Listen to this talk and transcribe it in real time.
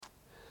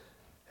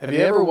Have you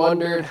ever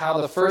wondered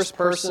how the first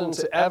person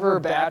to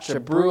ever batch a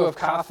brew of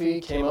coffee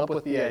came up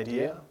with the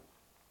idea?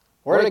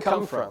 Where did it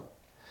come from?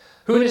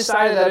 Who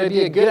decided that it would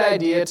be a good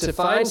idea to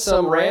find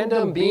some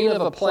random bean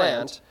of a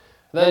plant,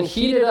 then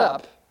heat it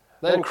up,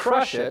 then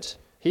crush it,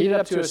 heat it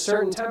up to a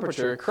certain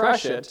temperature,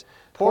 crush it,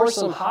 pour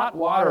some hot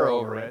water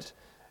over it,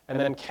 and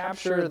then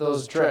capture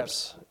those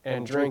drips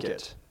and drink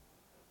it?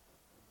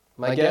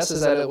 My guess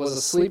is that it was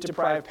a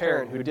sleep-deprived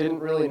parent who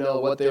didn't really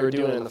know what they were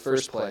doing in the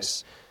first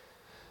place.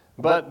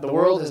 But the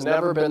world has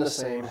never been the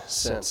same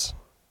since.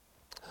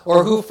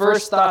 Or who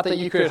first thought that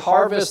you could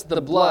harvest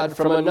the blood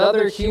from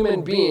another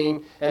human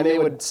being and they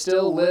would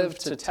still live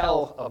to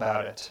tell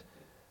about it?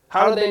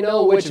 How do they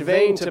know which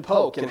vein to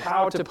poke and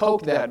how to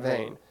poke that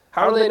vein?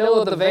 How do they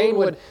know that the vein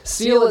would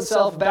seal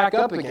itself back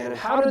up again? And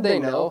how did they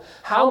know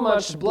how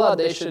much blood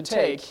they should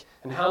take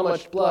and how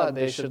much blood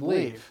they should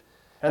leave?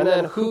 And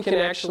then who can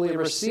actually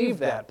receive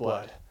that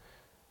blood?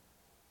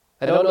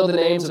 I don't know the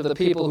names of the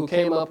people who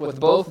came up with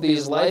both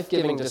these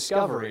life-giving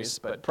discoveries,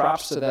 but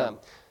props to them.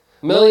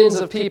 Millions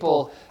of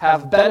people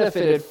have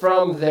benefited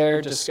from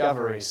their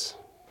discoveries.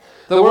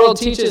 The world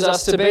teaches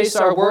us to base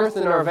our worth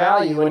and our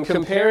value in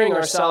comparing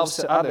ourselves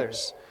to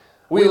others.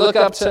 We look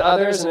up to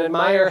others and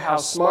admire how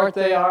smart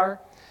they are,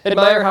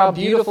 admire how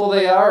beautiful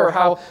they are, or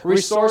how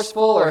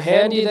resourceful or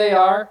handy they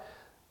are.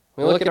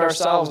 We look at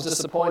ourselves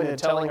disappointed,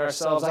 telling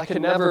ourselves, I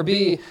could never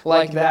be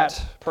like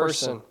that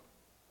person.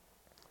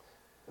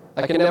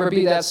 I can never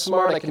be that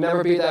smart, I can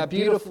never be that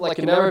beautiful, I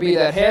can never be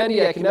that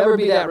handy, I can never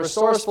be that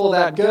resourceful,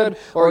 that good,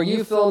 or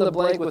you fill in the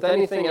blank with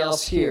anything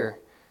else here.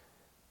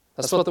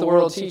 That's what the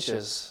world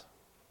teaches.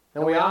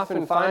 And we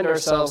often find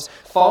ourselves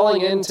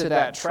falling into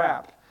that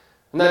trap.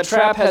 And that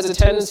trap has a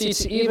tendency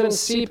to even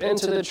seep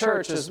into the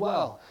church as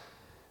well.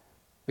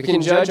 We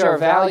can judge our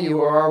value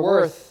or our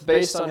worth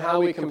based on how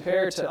we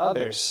compare to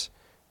others.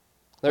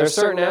 There are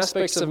certain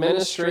aspects of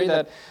ministry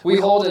that we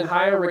hold in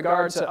higher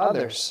regard to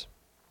others.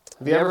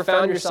 Have you ever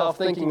found yourself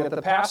thinking that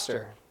the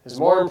pastor is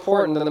more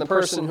important than the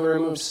person who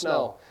removes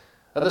snow?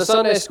 That the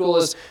Sunday school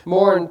is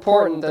more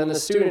important than the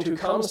student who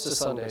comes to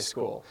Sunday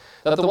school?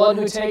 That the one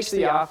who takes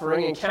the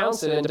offering and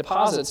counts it and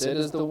deposits it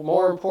is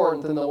more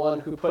important than the one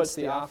who puts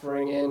the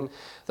offering in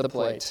the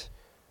plate?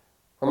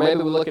 Or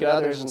maybe we look at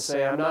others and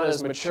say, I'm not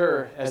as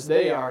mature as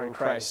they are in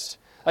Christ.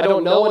 I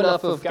don't know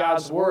enough of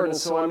God's word, and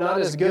so I'm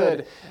not as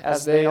good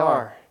as they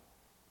are.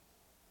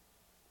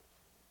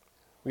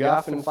 We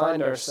often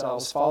find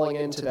ourselves falling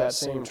into that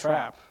same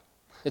trap.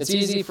 It's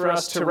easy for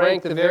us to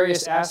rank the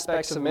various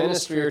aspects of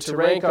ministry or to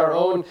rank our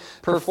own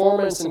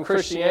performance in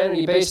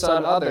Christianity based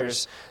on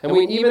others. And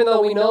even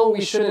though we know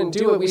we shouldn't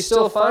do it, we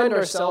still find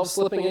ourselves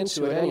slipping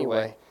into it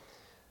anyway.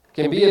 It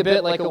can be a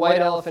bit like a white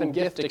elephant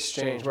gift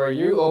exchange where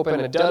you open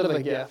a dud of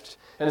a gift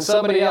and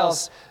somebody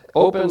else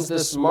opens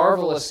this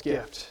marvelous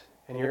gift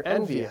and you're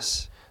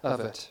envious of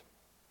it.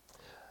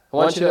 I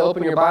want you to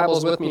open your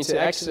Bibles with me to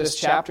Exodus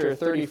chapter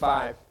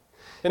 35.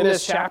 In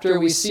this chapter,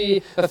 we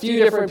see a few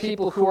different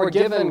people who are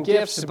given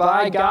gifts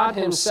by God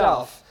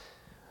himself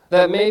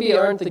that maybe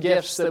aren't the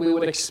gifts that we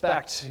would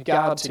expect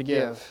God to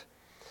give.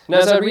 And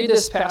as I read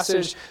this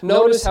passage,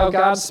 notice how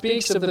God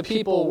speaks of the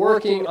people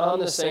working on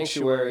the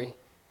sanctuary.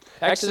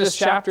 Exodus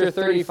chapter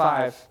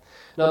 35.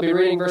 And I'll be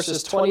reading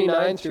verses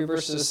 29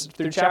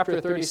 through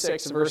chapter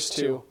 36, verse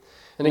 2.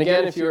 And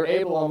again, if you're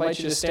able, I'll invite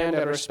you to stand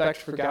out of respect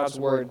for God's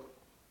word.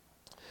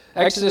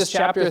 Exodus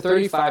chapter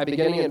 35,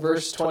 beginning at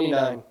verse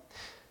 29.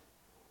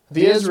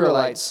 The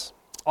Israelites,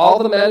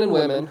 all the men and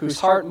women whose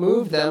heart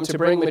moved them to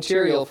bring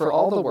material for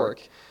all the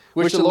work,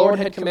 which the Lord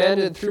had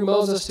commanded through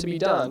Moses to be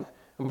done,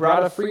 and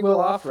brought a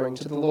freewill offering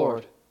to the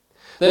Lord.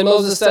 Then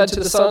Moses said to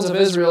the sons of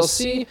Israel,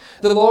 See,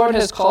 the Lord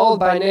has called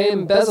by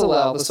name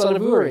Bezalel, the son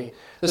of Uri,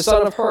 the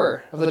son of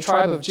Hur, of the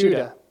tribe of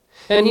Judah.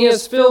 And he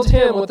has filled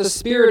him with the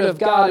Spirit of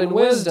God in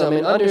wisdom,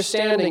 in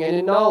understanding, and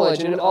in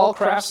knowledge, and in all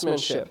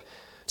craftsmanship,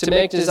 to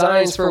make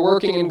designs for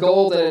working in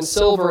gold and in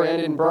silver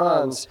and in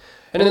bronze,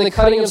 and in the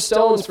cutting of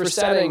stones for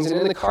settings,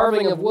 and in the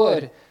carving of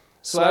wood,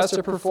 so as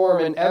to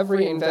perform in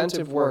every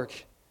inventive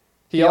work.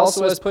 He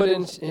also has put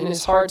in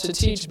his heart to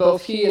teach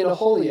both he and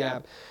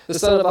Aholiab, the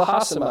son of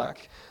Ahisamach,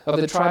 of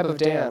the tribe of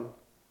Dan.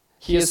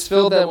 He has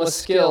filled them with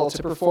skill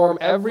to perform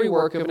every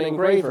work of an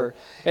engraver,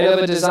 and of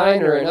a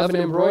designer, and of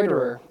an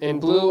embroiderer, in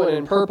blue and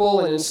in purple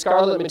and in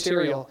scarlet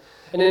material,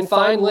 and in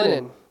fine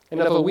linen, and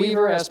of a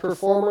weaver as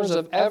performers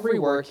of every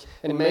work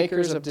and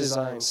makers of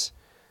designs.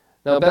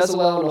 Now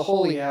Bezalel and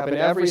Aholiab and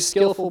every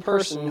skillful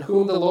person in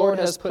whom the Lord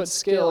has put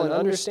skill and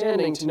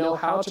understanding to know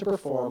how to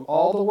perform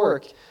all the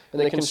work in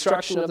the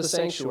construction of the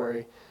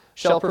sanctuary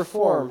shall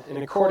perform in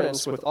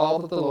accordance with all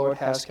that the Lord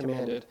has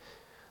commanded.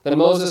 Then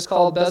Moses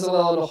called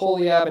Bezalel and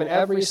Aholiab and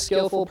every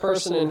skillful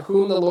person in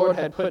whom the Lord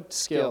had put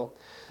skill,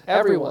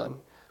 everyone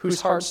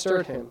whose heart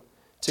stirred him,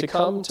 to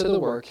come to the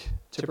work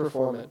to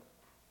perform it.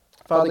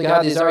 Father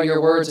God, these are your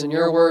words, and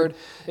your word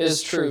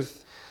is truth.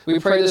 We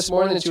pray this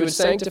morning that you would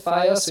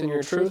sanctify us in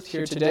your truth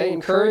here today.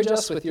 Encourage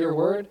us with your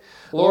word.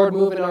 Lord,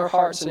 move in our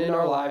hearts and in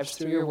our lives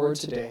through your word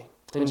today.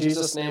 In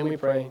Jesus' name we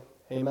pray.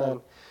 Amen.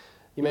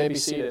 You may be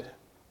seated.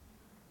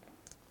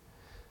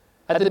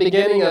 At the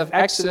beginning of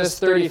Exodus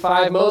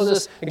 35,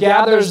 Moses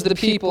gathers the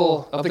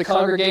people of the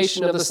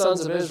congregation of the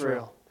sons of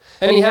Israel.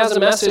 And he has a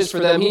message for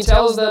them. He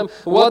tells them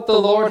what the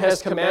Lord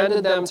has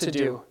commanded them to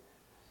do.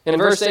 In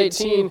verse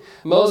 18,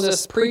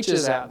 Moses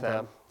preaches at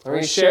them, or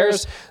he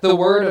shares the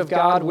word of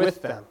God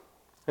with them.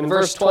 In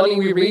verse 20,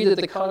 we read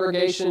that the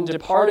congregation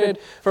departed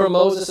from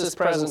Moses'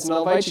 presence. And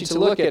I'll invite you to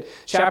look at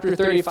chapter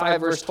 35,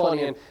 verse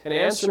 20, and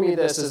answer me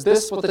this. Is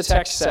this what the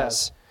text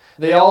says?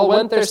 They all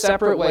went their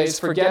separate ways,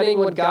 forgetting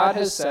what God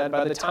has said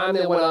by the time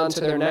they went on to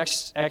their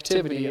next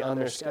activity on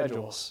their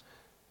schedules.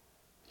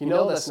 You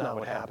know that's not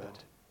what happened.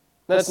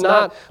 That's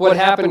not what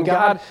happened.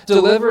 God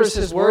delivers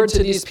his word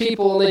to these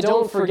people, and they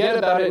don't forget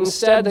about it.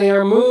 Instead, they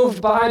are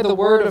moved by the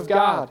word of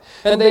God,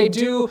 and they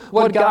do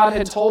what God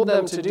had told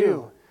them to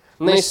do.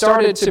 And they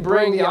started to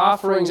bring the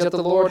offerings that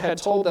the Lord had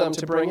told them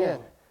to bring in.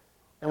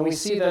 And we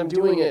see them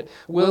doing it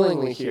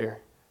willingly here.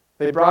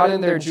 They brought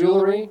in their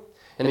jewelry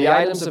and the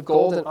items of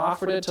gold and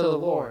offered it to the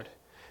Lord.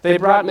 They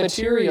brought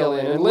material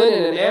in, and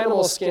linen and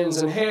animal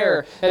skins and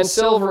hair and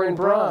silver and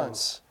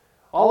bronze.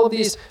 All of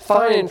these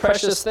fine and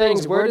precious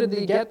things, where did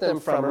they get them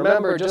from?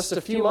 Remember, just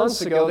a few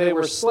months ago, they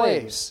were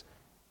slaves.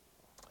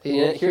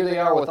 And here they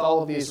are with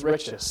all of these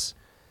riches.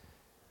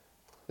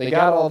 They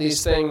got all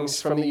these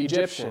things from the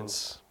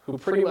Egyptians, who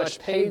pretty much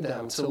paid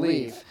them to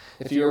leave,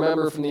 if you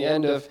remember from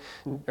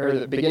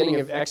the beginning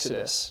of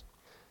Exodus.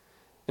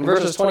 In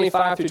verses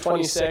 25 through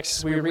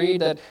 26, we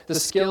read that the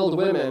skilled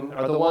women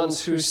are the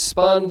ones who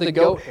spun the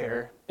goat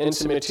hair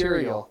into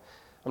material.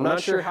 I'm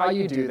not sure how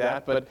you do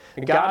that, but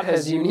God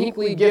has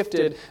uniquely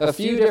gifted a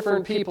few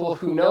different people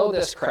who know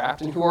this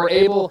craft and who are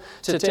able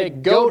to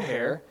take goat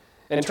hair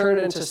and turn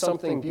it into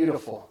something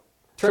beautiful,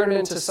 turn it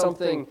into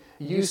something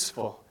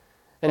useful.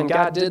 And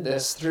God did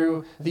this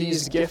through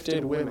these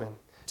gifted women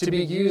to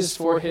be used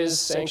for his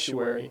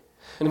sanctuary.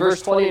 And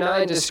verse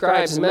 29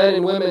 describes men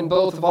and women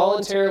both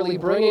voluntarily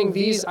bringing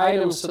these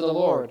items to the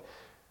Lord.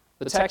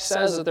 The text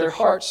says that their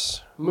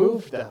hearts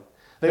moved them.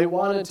 They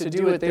wanted to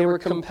do it. They were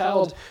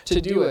compelled to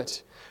do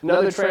it.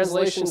 Another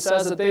translation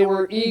says that they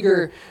were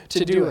eager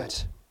to do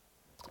it,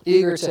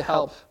 eager to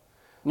help.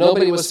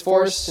 Nobody was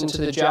forced into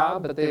the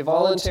job, but they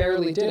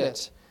voluntarily did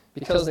it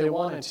because they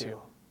wanted to,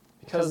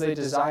 because they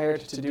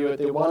desired to do it.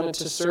 They wanted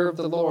to serve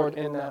the Lord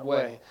in that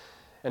way.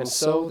 And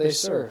so they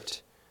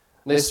served.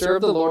 They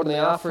served the Lord, and they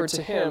offered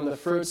to him the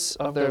fruits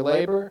of their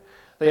labor.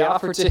 They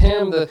offered to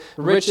him the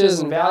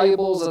riches and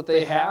valuables that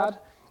they had,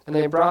 and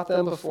they brought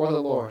them before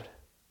the Lord.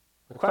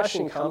 The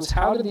question comes,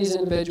 how did these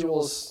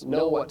individuals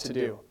know what to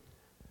do?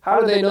 How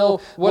did they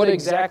know what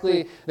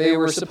exactly they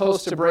were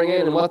supposed to bring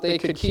in and what they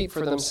could keep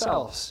for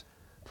themselves?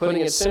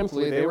 Putting it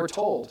simply, they were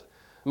told.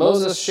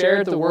 Moses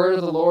shared the word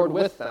of the Lord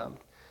with them,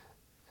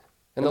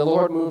 and the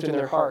Lord moved in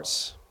their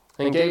hearts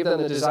and gave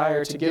them the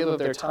desire to give of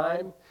their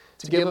time,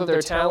 to give of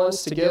their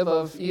talents, to give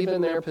of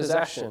even their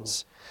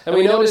possessions. And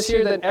we notice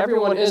here that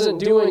everyone isn't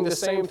doing the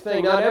same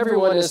thing. Not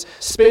everyone is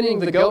spinning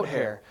the goat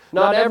hair.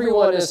 Not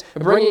everyone is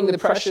bringing the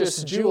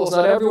precious jewels.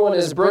 Not everyone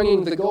is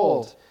bringing the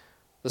gold.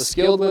 The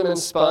skilled women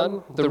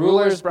spun, the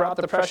rulers brought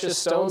the precious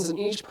stones, and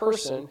each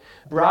person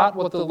brought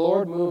what the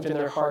Lord moved in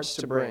their hearts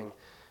to bring.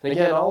 And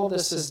again, all of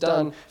this is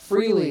done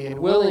freely and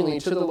willingly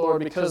to the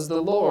Lord because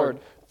the Lord,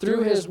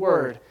 through his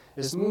word,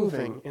 is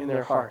moving in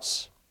their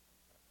hearts.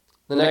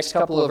 The next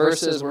couple of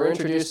verses, we're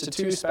introduced to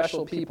two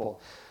special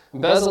people,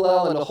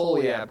 Bezalel and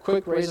Aholiab.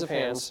 Quick raise of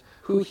hands.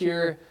 Who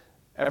here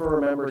ever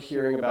remembered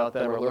hearing about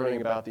them or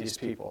learning about these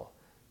people?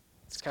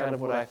 It's kind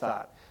of what I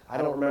thought. I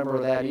don't remember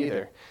that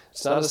either.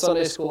 It's not a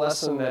Sunday school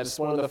lesson. That's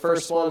one of the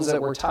first ones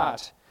that we're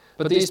taught.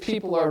 But these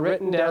people are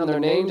written down, they're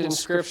named in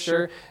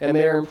Scripture, and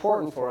they are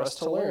important for us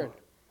to learn.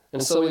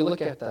 And so we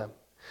look at them.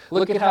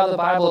 Look at how the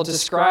Bible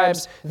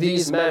describes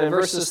these men in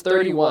verses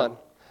 31.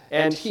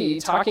 And he,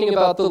 talking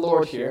about the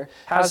Lord here,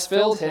 has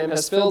filled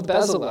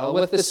Bezalel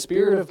with the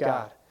Spirit of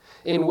God,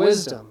 in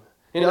wisdom,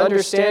 in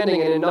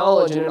understanding, and in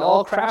knowledge, and in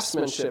all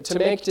craftsmanship, to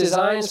make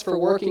designs for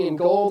working in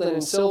gold and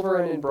in silver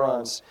and in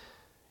bronze,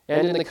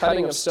 and in the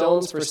cutting of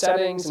stones for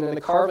settings and in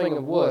the carving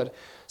of wood,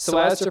 so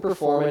as to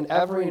perform in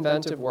every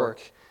inventive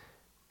work.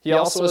 He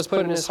also has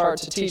put in his heart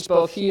to teach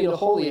both he and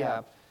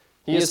Aholiab.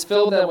 He has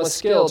filled them with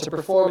skill to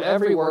perform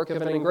every work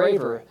of an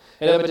engraver,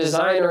 and of a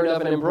designer, and of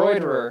an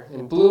embroiderer,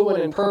 in blue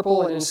and in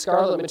purple and in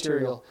scarlet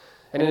material,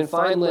 and in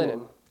fine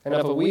linen, and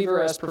of a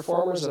weaver as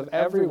performers of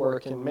every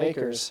work and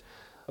makers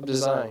of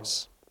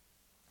designs.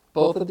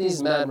 Both of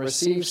these men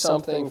received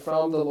something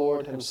from the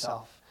Lord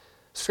himself.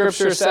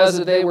 Scripture says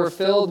that they were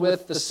filled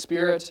with the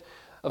Spirit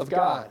of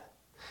God.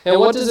 And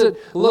what does it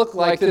look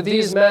like that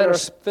these men are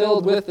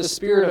filled with the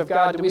Spirit of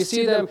God? Do we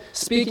see them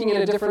speaking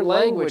in a different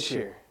language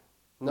here?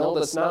 No,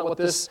 that's not what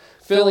this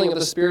filling of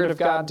the Spirit of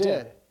God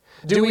did.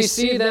 Do we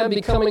see them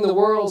becoming the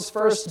world's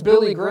first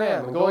Billy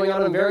Graham, going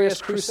out on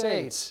various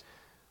crusades?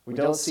 We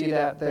don't see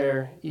that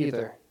there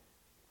either.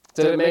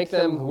 Did it make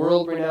them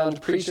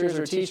world-renowned preachers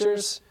or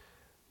teachers?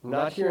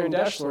 Not here in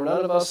Deschler.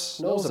 None of us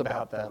knows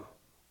about them.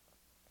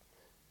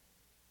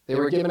 They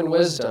were given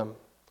wisdom,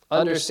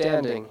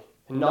 understanding,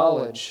 and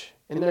knowledge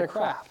in their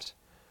craft.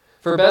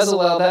 For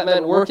Bezalel, that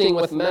meant working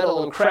with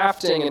metal and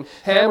crafting and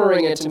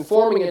hammering it and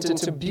forming it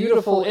into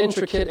beautiful,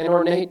 intricate, and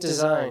ornate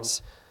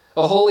designs.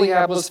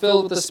 Aholiab was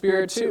filled with the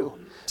Spirit too,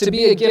 to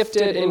be a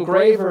gifted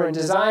engraver and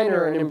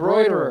designer and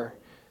embroiderer.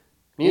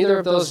 Neither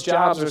of those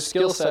jobs or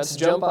skill sets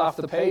jump off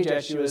the page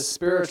at you as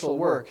spiritual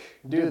work,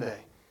 do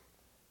they?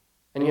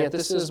 And yet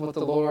this is what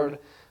the Lord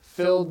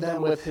filled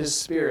them with His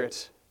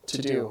Spirit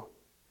to do.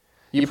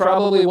 You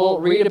probably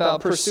won't read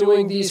about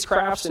pursuing these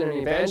crafts in an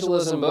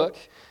evangelism book,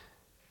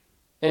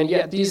 and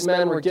yet these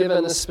men were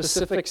given this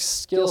specific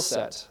skill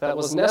set that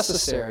was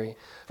necessary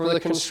for the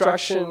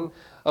construction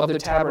of the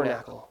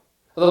tabernacle.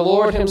 The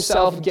Lord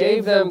Himself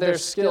gave them their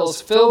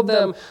skills, filled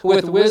them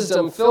with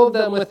wisdom, filled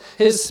them with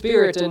His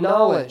Spirit and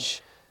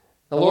knowledge.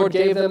 The Lord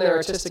gave them their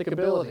artistic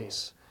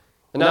abilities.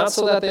 And not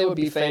so that they would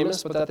be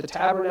famous, but that the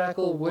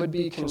tabernacle would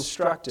be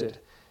constructed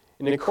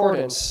in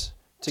accordance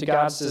to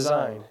God's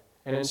design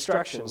and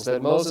instructions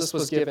that Moses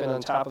was given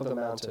on top of the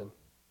mountain.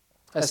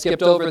 I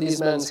skipped over these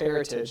men's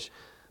heritage,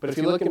 but if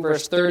you look in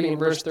verse 30 and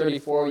verse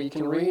 34, you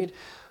can read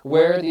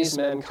where these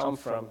men come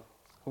from,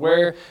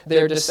 where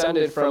they're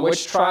descended from,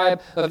 which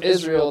tribe of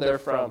Israel they're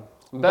from.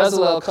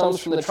 Bezalel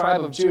comes from the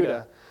tribe of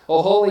Judah,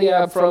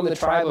 Aholiab from the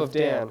tribe of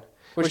Dan,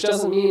 which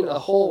doesn't mean a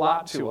whole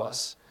lot to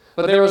us.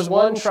 But there was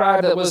one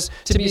tribe that was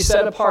to be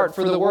set apart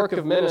for the work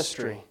of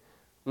ministry,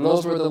 and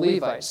those were the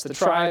Levites, the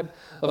tribe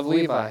of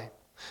Levi.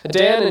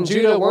 Dan and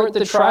Judah weren't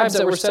the tribes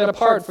that were set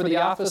apart for the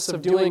office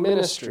of doing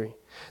ministry.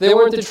 They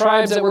weren't the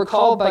tribes that were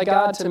called by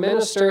God to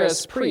minister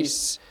as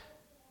priests.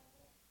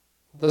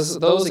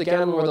 Those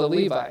again were the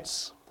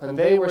Levites, and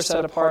they were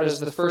set apart as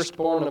the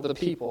firstborn of the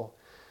people.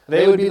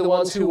 They would be the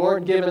ones who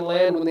weren't given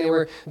land when they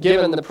were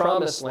given the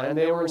promised land.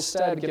 They were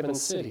instead given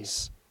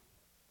cities.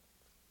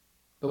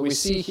 But we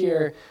see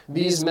here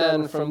these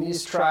men from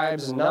these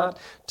tribes not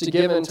to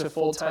give into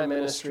full-time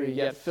ministry,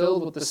 yet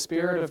filled with the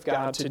Spirit of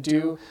God to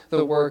do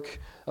the work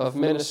of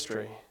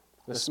ministry.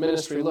 This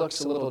ministry looks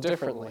a little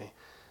different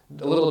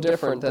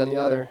than the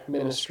other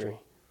ministry.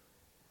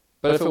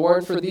 But if it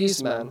weren't for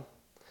these men,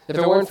 if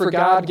it weren't for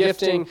God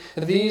gifting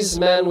these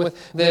men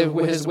with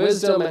His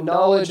wisdom and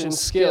knowledge and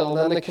skill,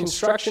 then the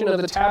construction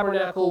of the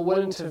tabernacle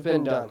wouldn't have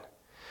been done.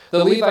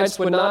 The Levites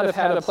would not have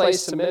had a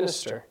place to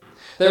minister.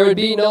 There would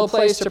be no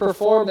place to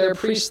perform their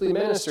priestly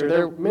ministry.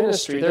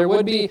 There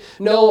would be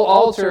no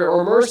altar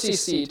or mercy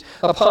seat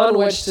upon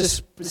which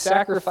to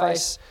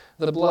sacrifice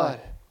the blood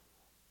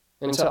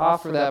and to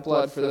offer that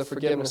blood for the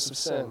forgiveness of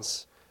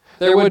sins.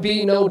 There would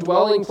be no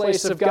dwelling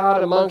place of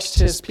God amongst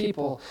His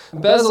people.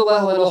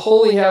 Bezalel and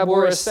Aholiab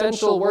were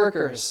essential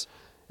workers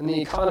in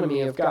the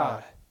economy of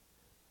God.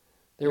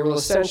 They were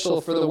essential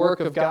for the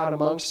work of God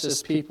amongst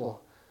His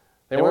people.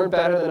 They weren't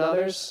better than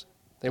others.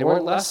 They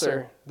weren't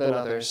lesser than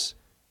others.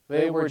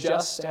 They were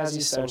just as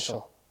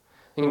essential.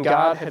 And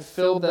God had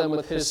filled them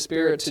with His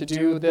Spirit to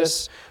do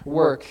this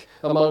work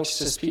amongst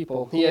His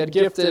people. He had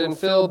gifted and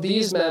filled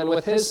these men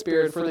with His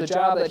Spirit for the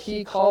job that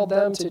He called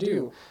them to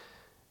do.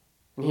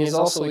 And He has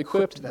also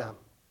equipped them,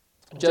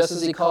 just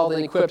as He called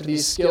and equipped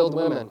these skilled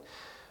women,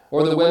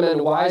 or the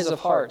women wise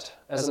of heart,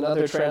 as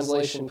another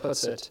translation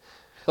puts it.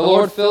 The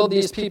Lord filled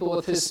these people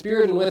with His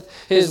Spirit and with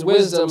His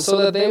wisdom so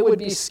that they would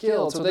be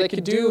skilled, so they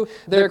could do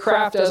their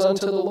craft as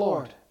unto the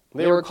Lord.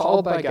 They were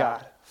called by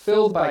God,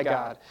 filled by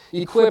God,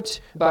 equipped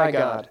by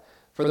God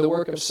for the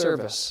work of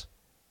service.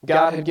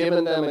 God had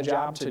given them a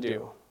job to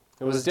do.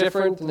 It was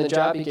different than the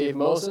job He gave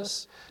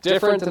Moses,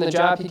 different than the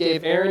job He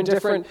gave Aaron,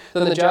 different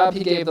than the job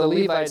He gave the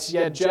Levites,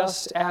 yet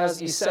just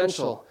as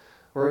essential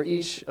were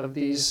each of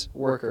these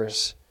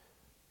workers.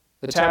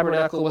 The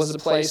tabernacle was the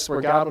place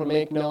where God would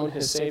make known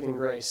His saving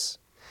grace,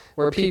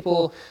 where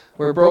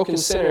broken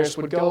sinners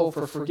would go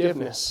for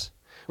forgiveness,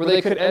 where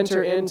they could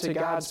enter into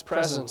God's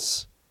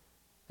presence.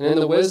 And in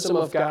the wisdom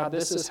of God,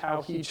 this is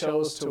how He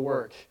chose to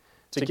work,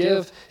 to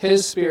give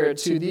His Spirit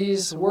to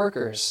these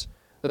workers,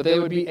 that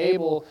they would be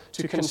able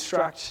to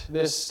construct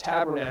this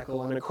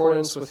tabernacle in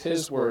accordance with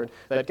His word,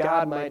 that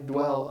God might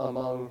dwell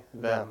among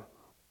them,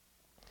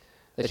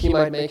 that He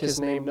might make His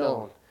name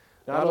known,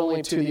 not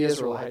only to the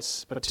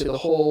Israelites, but to the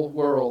whole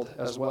world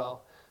as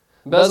well.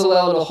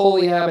 Bezalel and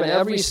Aholiab and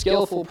every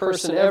skillful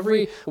person,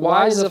 every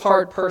wise of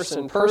heart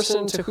person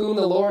to whom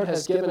the Lord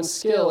has given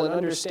skill and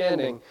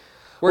understanding,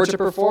 were to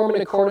perform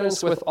in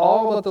accordance with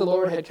all that the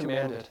Lord had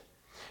commanded.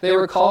 They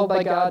were called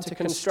by God to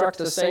construct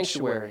the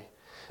sanctuary.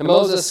 And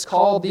Moses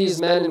called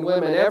these men and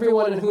women,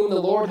 everyone in whom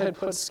the Lord had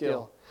put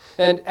skill.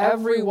 And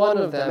every one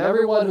of them,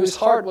 everyone whose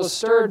heart was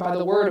stirred by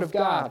the word of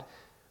God,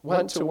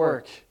 went to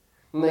work.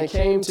 And they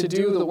came to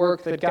do the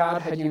work that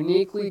God had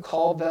uniquely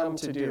called them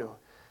to do.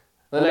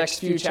 The next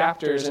few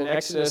chapters in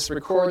Exodus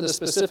record the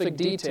specific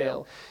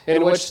detail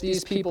in which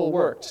these people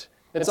worked.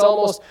 It's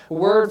almost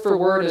word for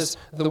word as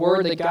the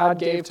word that God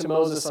gave to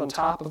Moses on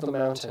top of the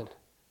mountain.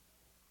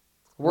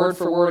 Word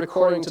for word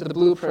according to the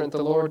blueprint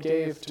the Lord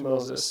gave to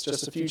Moses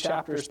just a few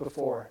chapters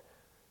before.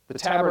 The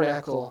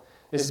tabernacle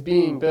is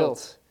being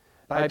built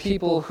by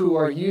people who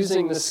are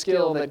using the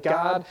skill that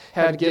God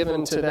had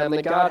given to them,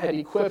 that God had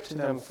equipped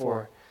them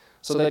for,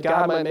 so that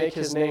God might make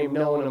His name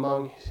known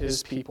among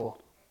His people.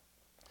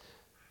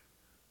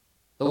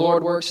 The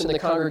Lord works in the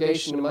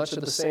congregation in much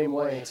of the same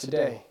way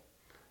today.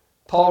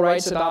 Paul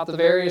writes about the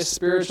various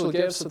spiritual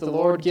gifts that the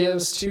Lord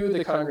gives to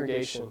the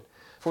congregation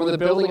for the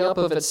building up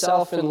of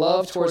itself in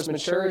love towards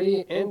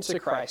maturity into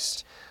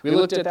Christ. We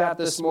looked at that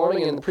this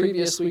morning and the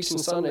previous weeks in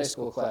Sunday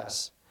school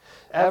class.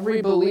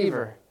 Every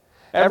believer,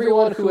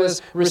 everyone who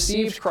has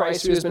received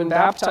Christ, who has been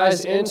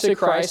baptized into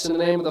Christ in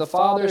the name of the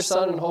Father,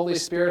 Son, and Holy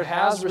Spirit,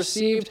 has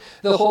received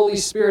the Holy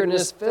Spirit and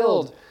is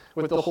filled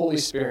with the Holy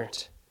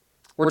Spirit.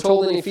 We're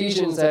told in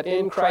Ephesians that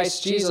in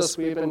Christ Jesus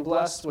we have been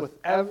blessed with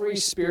every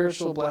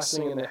spiritual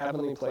blessing in the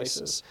heavenly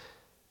places.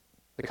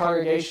 The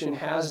congregation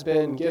has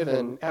been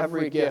given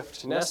every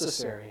gift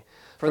necessary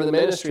for the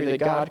ministry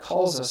that God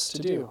calls us to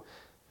do.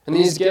 And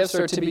these gifts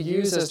are to be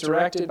used as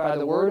directed by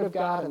the Word of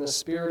God and the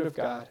Spirit of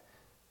God.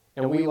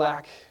 And we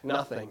lack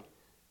nothing.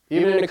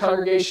 Even in a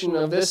congregation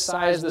of this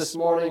size this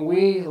morning,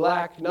 we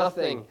lack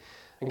nothing.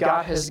 And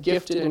God has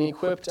gifted and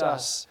equipped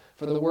us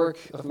for the work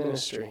of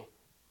ministry.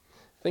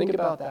 Think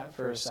about that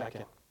for a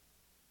second.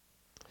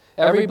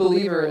 Every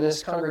believer in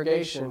this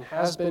congregation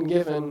has been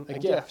given a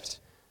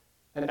gift.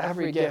 And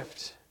every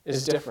gift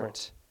is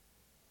different.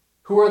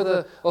 Who are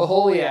the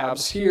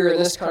Aholiabs here in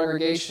this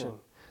congregation?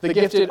 The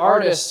gifted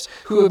artists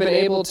who have been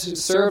able to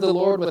serve the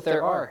Lord with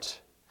their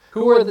art.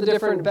 Who are the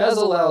different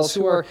Bezalels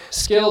who are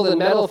skilled in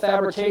metal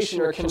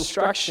fabrication or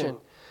construction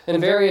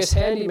and various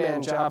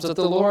handyman jobs that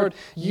the Lord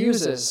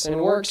uses and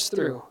works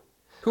through?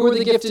 Who are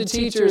the gifted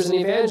teachers and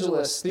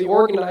evangelists, the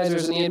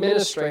organizers and the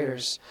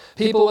administrators,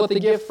 people with the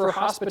gift for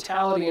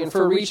hospitality and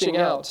for reaching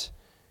out?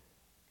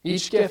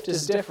 Each gift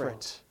is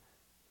different.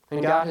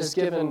 And God has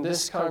given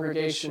this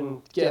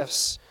congregation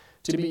gifts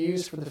to be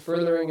used for the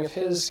furthering of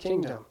His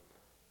kingdom.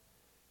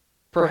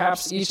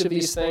 Perhaps each of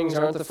these things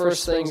aren't the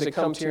first things that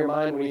come to your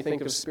mind when you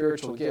think of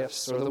spiritual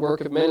gifts or the work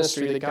of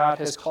ministry that God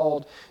has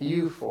called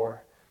you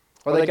for,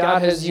 or that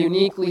God has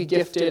uniquely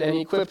gifted and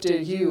equipped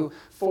you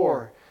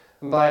for.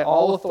 And by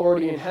all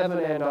authority in heaven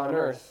and on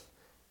earth,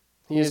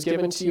 He has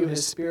given to you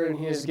His Spirit, and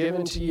He has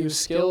given to you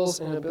skills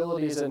and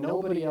abilities that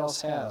nobody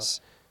else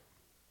has.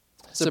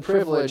 It's a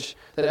privilege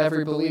that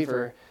every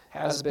believer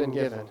has been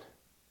given.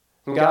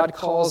 And God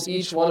calls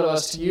each one of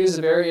us to use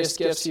the various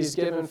gifts He's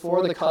given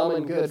for the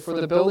common good,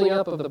 for the building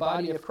up of the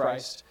body of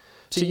Christ,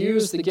 to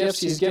use the gifts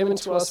He's given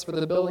to us for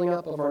the building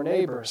up of our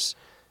neighbors,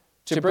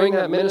 to bring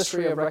that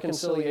ministry of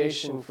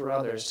reconciliation for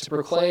others, to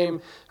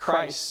proclaim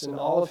Christ and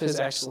all of His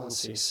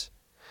excellencies.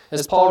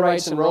 As Paul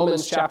writes in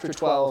Romans chapter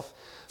 12,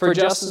 "For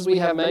just as we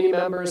have many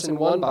members in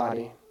one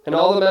body, and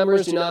all the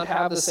members do not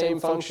have the same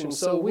function,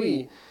 so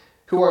we,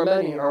 who are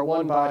many, are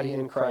one body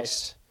in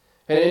Christ,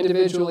 and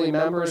individually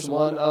members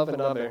one of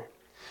another.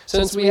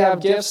 Since we have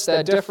gifts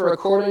that differ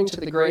according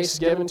to the grace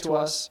given to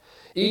us,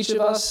 each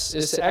of us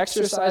is to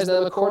exercise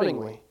them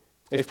accordingly.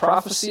 If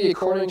prophecy,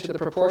 according to the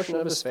proportion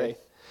of his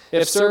faith.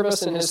 If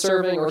service, in his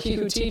serving, or he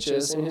who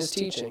teaches, in his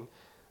teaching.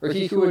 Or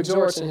he who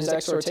exhorts, in his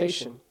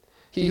exhortation.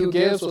 He who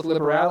gives with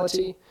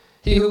liberality.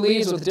 He who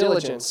leads with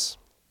diligence.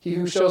 He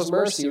who shows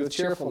mercy with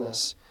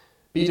cheerfulness.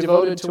 Be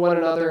devoted to one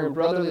another in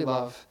brotherly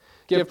love.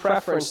 Give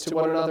preference to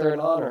one another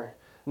in honor,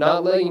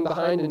 not lagging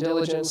behind in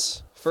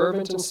diligence,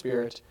 fervent in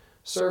spirit,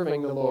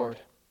 serving the Lord."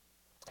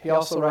 He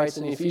also writes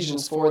in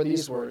Ephesians 4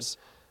 these words,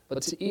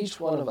 "But to each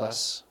one of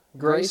us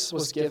grace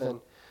was given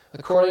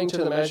according to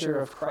the measure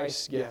of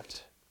Christ's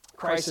gift."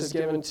 Christ has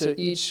given to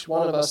each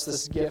one of us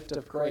this gift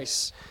of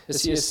grace,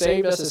 as He has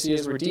saved us, as He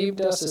has redeemed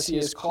us, as He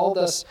has called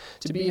us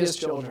to be His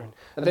children.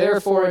 And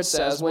therefore it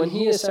says, when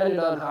He ascended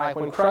on high,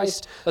 when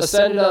Christ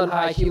ascended on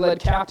high, He led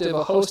captive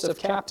a host of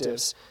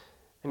captives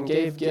and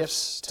gave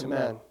gifts to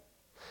men.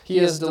 He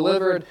has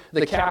delivered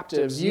the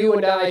captives, you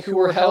and I, who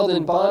were held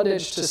in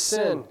bondage to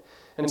sin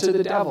and to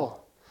the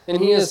devil. And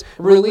He has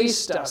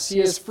released us. He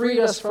has freed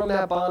us from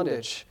that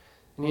bondage.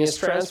 And He has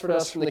transferred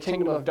us from the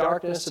kingdom of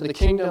darkness to the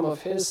kingdom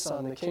of His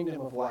Son, the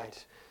kingdom of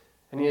light.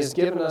 And He has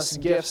given us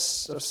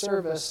gifts of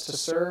service to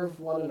serve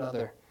one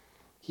another.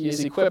 He has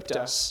equipped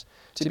us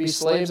to be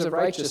slaves of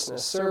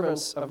righteousness,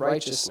 servants of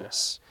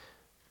righteousness.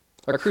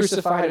 Our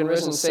crucified and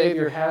risen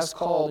Savior has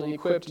called and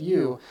equipped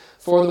you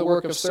for the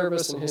work of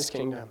service in His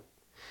kingdom.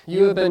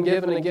 You have been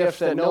given a gift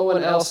that no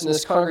one else in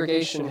this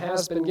congregation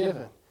has been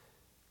given.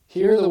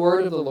 Hear the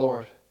word of the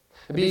Lord.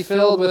 Be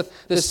filled with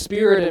the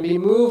Spirit and be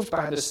moved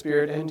by the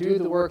Spirit and do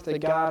the work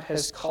that God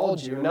has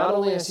called you. Not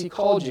only has He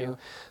called you,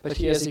 but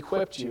He has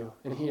equipped you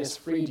and He has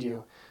freed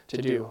you to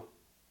do.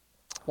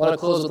 I want to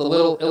close with a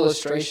little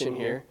illustration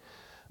here.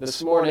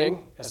 This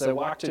morning, as I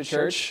walked to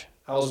church,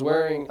 I was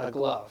wearing a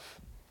glove,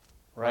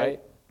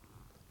 right?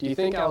 Do you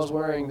think I was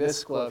wearing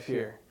this glove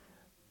here?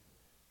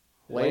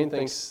 Lane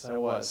thinks I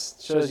was.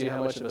 Shows you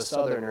how much of a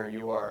southerner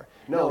you are.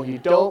 No, you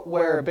don't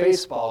wear a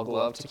baseball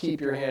glove to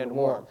keep your hand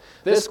warm.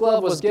 This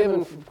glove was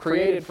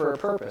created for a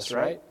purpose,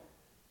 right?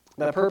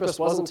 That purpose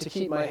wasn't to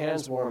keep my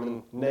hands warm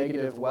in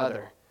negative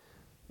weather.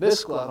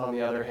 This glove, on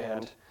the other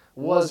hand,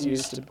 was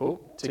used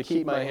to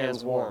keep my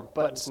hands warm,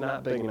 but it's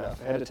not big enough.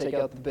 I had to take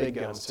out the big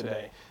guns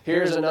today.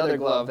 Here's another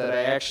glove that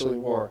I actually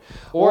wore.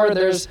 Or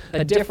there's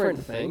a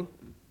different thing.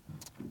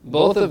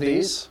 Both of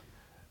these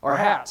are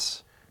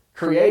hats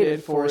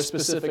created for a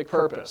specific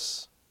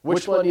purpose.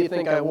 Which one do you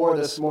think I wore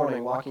this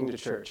morning walking to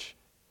church?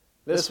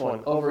 This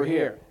one over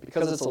here,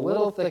 because it's a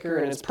little thicker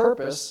and its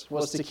purpose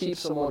was to keep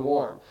someone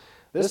warm.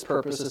 This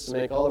purpose is to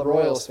make all the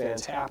Royals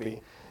fans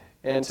happy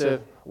and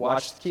to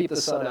keep the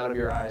sun out of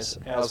your eyes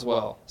as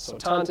well. So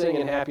taunting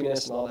and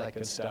happiness and all that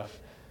good stuff.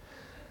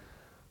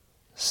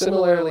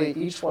 Similarly,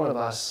 each one of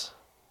us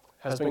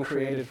has been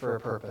created for a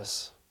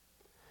purpose.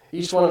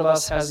 Each one of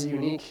us has a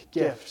unique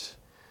gift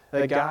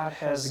that God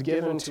has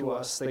given to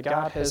us, that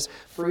God has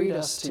freed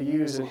us to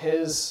use in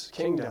His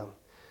kingdom.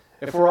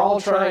 If we're all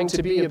trying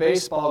to be a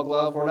baseball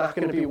glove, we're not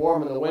going to be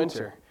warm in the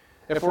winter.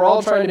 If we're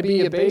all trying to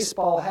be a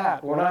baseball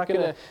hat, we're not going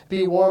to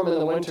be warm in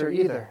the winter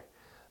either.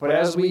 But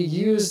as we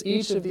use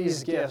each of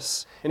these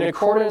gifts in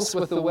accordance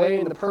with the way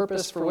and the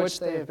purpose for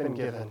which they have been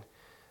given,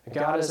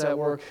 God is at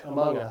work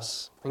among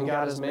us, and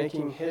God is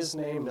making His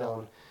name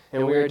known,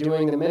 and we are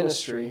doing the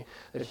ministry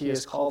that He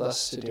has called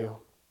us to do.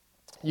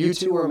 You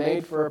too were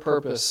made for a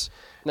purpose,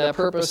 and that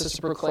purpose is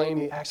to proclaim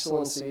the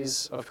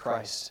excellencies of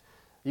Christ.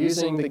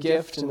 Using the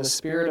gift and the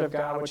Spirit of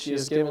God which He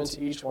has given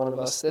to each one of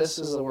us, this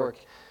is the work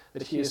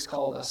that He has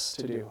called us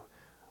to do.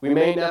 We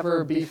may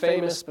never be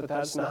famous, but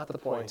that's not the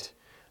point.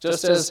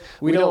 Just as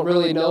we don't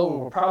really know,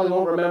 we probably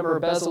won't remember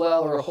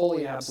Bezalel or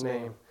Aholiab's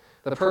name,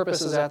 the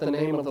purpose is that the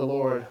name of the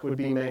Lord would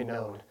be made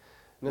known.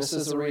 And this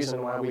is the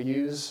reason why we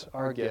use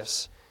our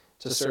gifts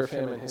to serve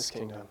Him in His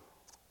kingdom.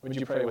 Would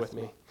you pray with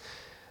me?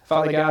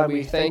 Father God,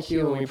 we thank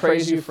You and we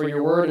praise You for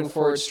Your word and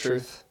for its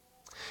truth.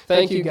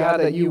 Thank You, God,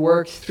 that You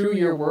work through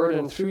Your word,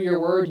 and through Your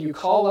word You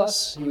call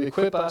us, You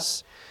equip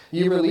us,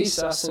 You release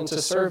us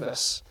into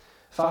service.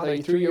 Father,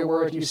 through Your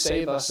word You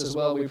save us as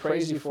well. We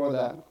praise You for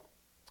that.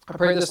 I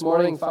pray this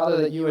morning, Father,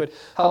 that You would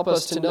help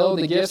us to know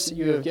the gifts that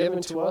You have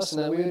given to us,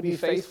 and that we would be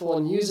faithful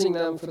in using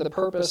them for the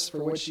purpose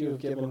for which You have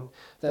given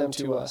them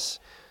to us.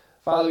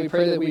 Father, we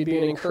pray that we be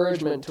an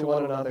encouragement to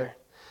one another.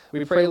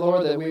 We pray,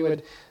 Lord, that we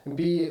would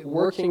be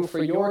working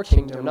for Your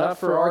kingdom, not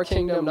for our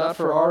kingdom, not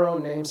for our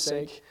own name's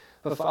sake,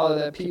 but, Father,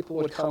 that people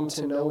would come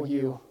to know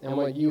You and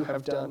what You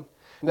have done.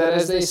 And that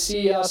as they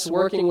see us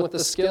working with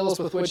the skills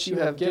with which You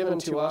have given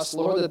to us,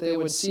 Lord, that they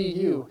would see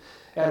You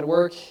at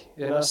work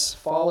in us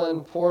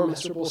fallen, poor,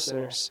 miserable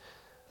sinners.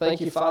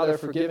 Thank You, Father,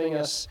 for giving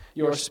us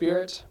Your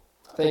Spirit.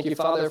 Thank You,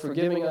 Father, for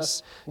giving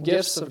us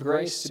gifts of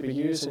grace to be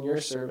used in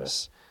Your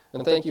service.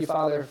 And thank You,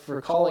 Father,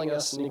 for calling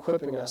us and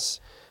equipping us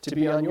to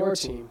be on Your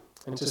team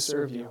and to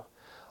serve You.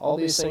 All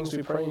these things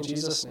we pray in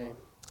Jesus' name.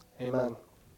 Amen.